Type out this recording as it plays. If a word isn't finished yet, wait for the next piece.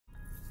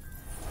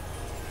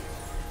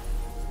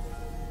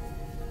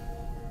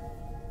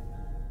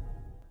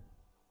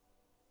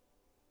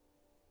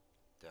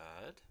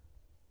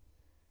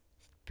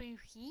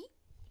spooky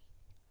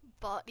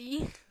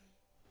body.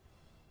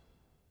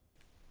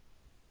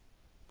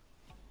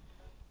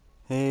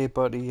 Hey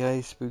buddy,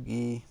 hey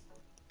Spooky.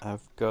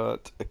 I've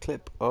got a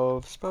clip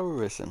of Sparrow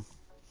Racing,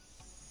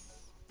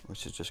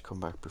 which has just come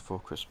back before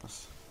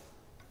Christmas.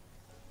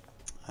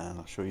 And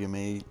I'll show you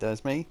me,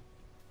 there's me,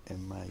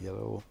 in my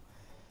yellow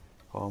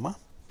armour,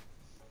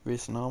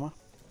 racing armour.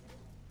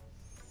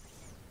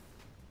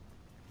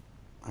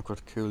 I've got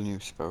a cool new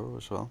Sparrow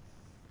as well,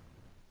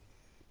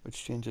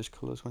 which changes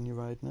colours when you're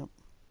riding it.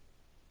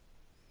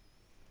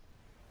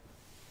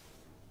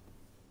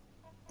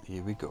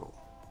 Here we go.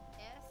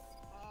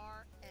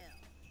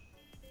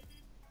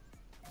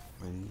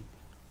 Ready?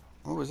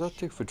 What was that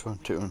tick for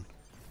doing?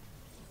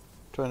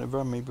 Trying to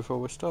ram me before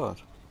we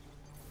start.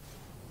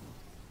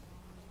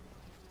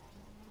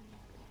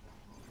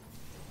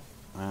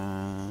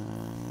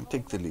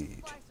 Take the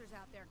lead.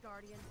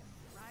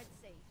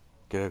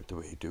 Get out the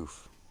way,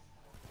 doof.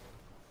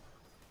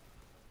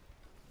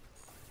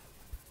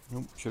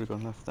 Nope, should have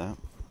gone left there.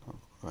 Oh,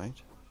 right.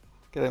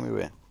 Get out of my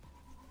way.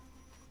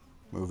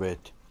 Move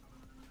it.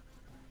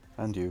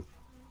 And you.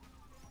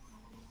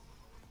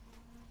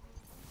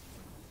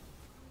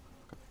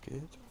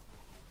 Good.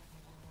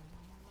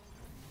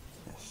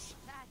 Yes.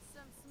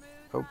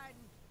 Oh,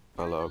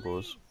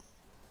 Balagos.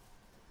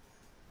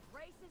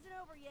 Race isn't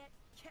over yet.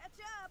 Catch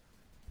up.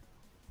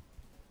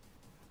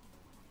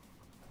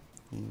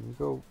 Here we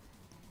go.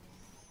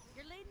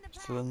 You're leading the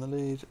pack. Still in the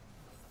lead.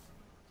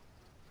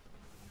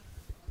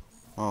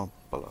 Oh,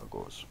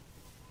 Balagos.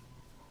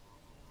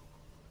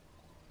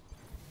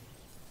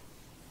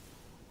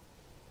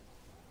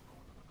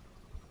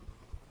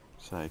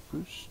 Side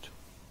boost.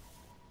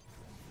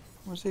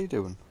 What's he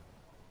doing?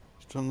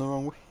 He's done the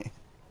wrong way.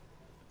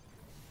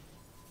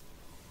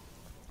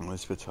 Oh,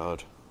 this bit's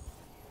hard.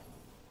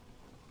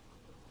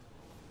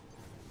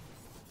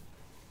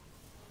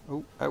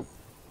 Oh, ow.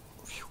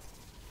 Phew.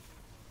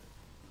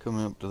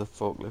 Coming up to the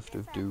forklift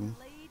of doom.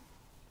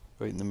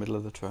 Right in the middle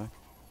of the track.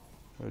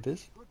 There it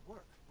is.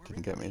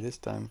 Didn't get me this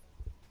time.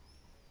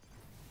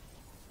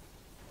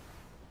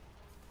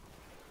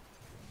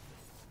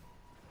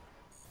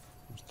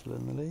 I'm still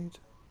in the lead.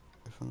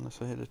 If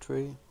unless I hit a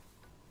tree.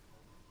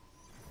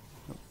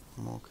 Nope,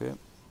 I'm okay.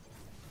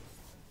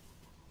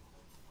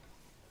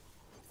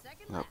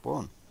 Lap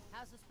one.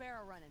 How's the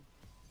Sparrow running?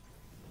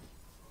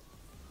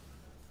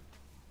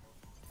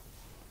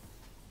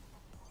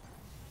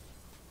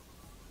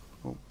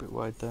 Oh, bit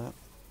wide there.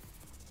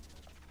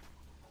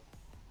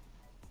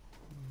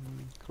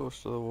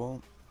 Close to the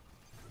wall.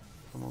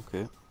 I'm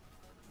okay.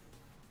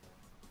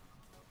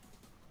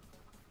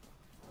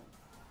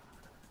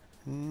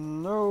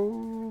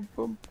 No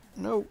bump,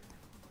 no.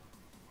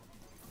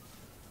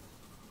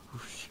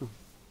 Whew,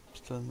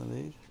 still in the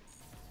lead.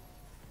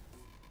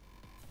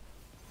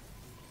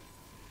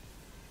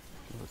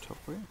 Go the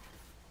top way.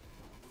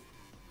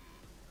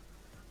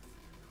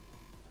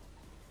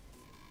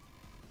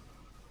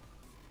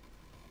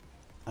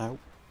 Ow.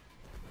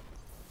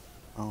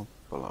 Oh,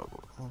 Balago.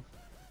 Oh.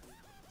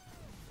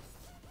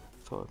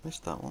 Thought I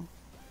missed that one.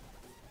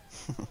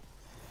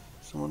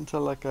 Someone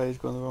tell that guy he's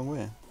going the wrong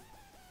way.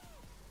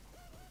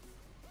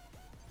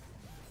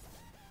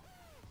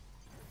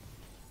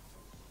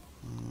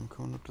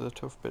 Coming up to the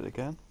tough bit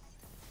again.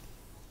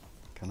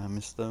 Can I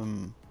miss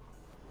them?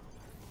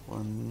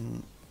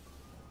 1,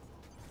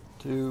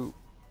 2.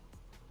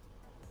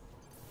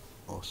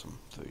 Awesome.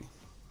 3.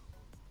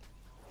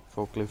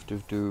 Forklift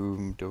of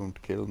doom,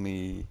 don't kill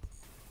me.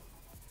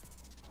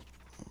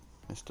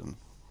 Missed him.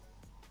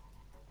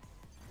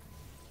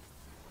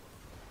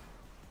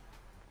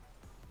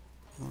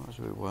 Oh, that was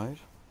a bit wide.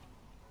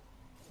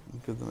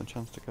 Give them a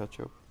chance to catch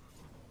up.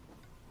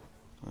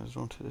 I just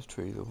don't hit this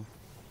tree though.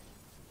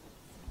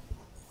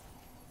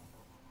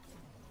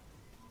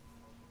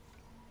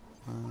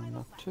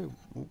 Not two.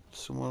 Oh,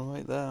 someone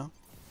right there.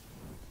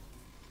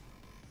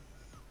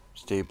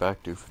 Stay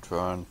back, do for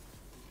trying.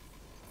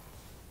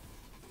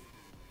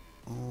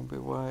 Oh, a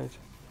bit wide.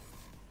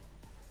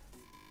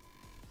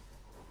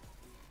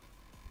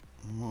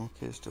 I'm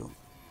okay still.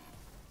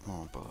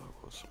 Oh,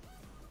 Balagos.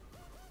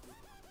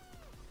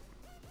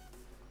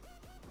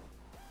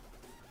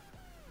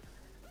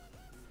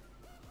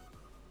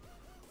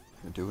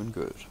 You're doing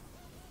good.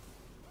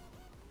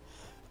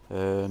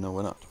 No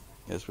we're not.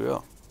 Yes we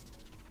are.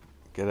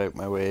 Get out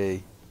my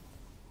way.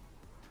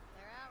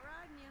 They're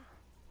outriding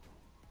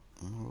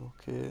you.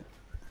 Okay.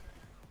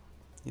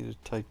 Need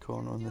a tight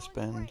corner on this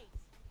bend.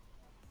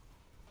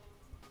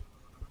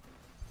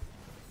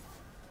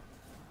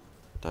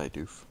 Die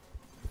doof.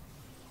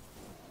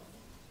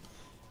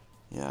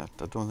 Yeah,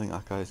 I don't think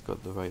that guy's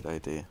got the right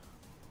idea.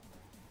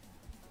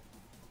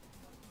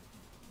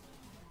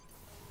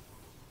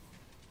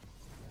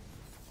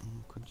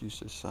 Could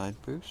use a side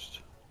boost.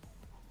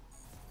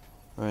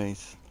 Right,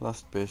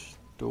 last bit.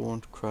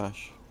 Don't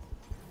crash.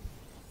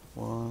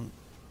 1,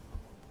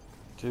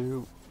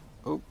 2.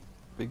 Oh,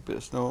 big bit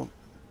of snow.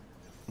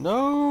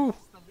 No!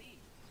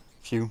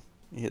 Phew,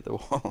 he hit the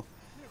wall.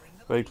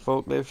 Right,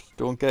 forklift.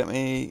 Don't get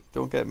me.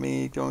 Don't get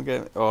me. Don't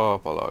get me.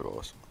 Oh,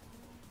 Balagos.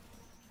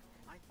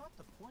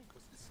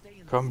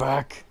 Come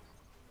back.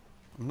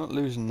 I'm not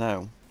losing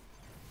now.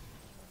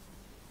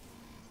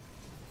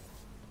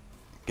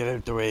 Get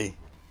out the way.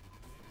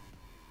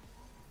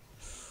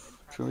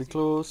 It's gonna be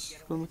close.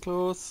 It's gonna be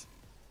close.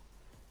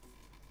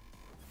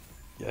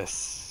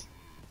 Yes.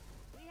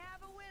 We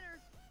have a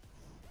winner.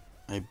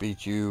 I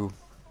beat you.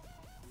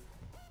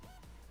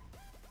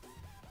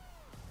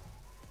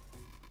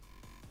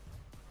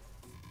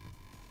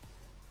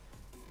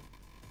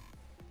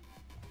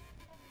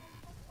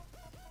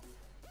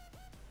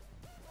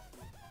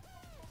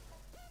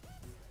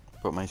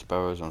 Put my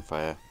sparrows on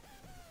fire.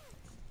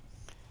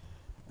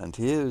 And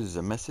here's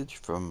a message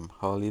from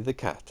Harley the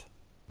cat.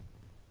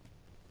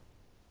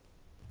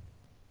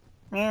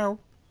 Meow.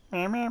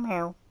 Meow meow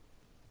meow.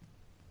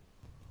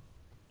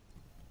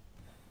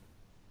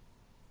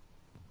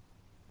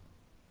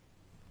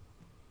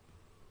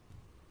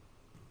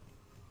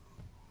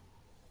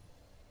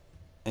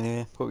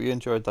 Anyway, hope you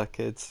enjoyed that,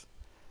 kids.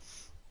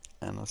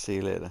 And I'll see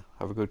you later.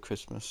 Have a good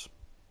Christmas.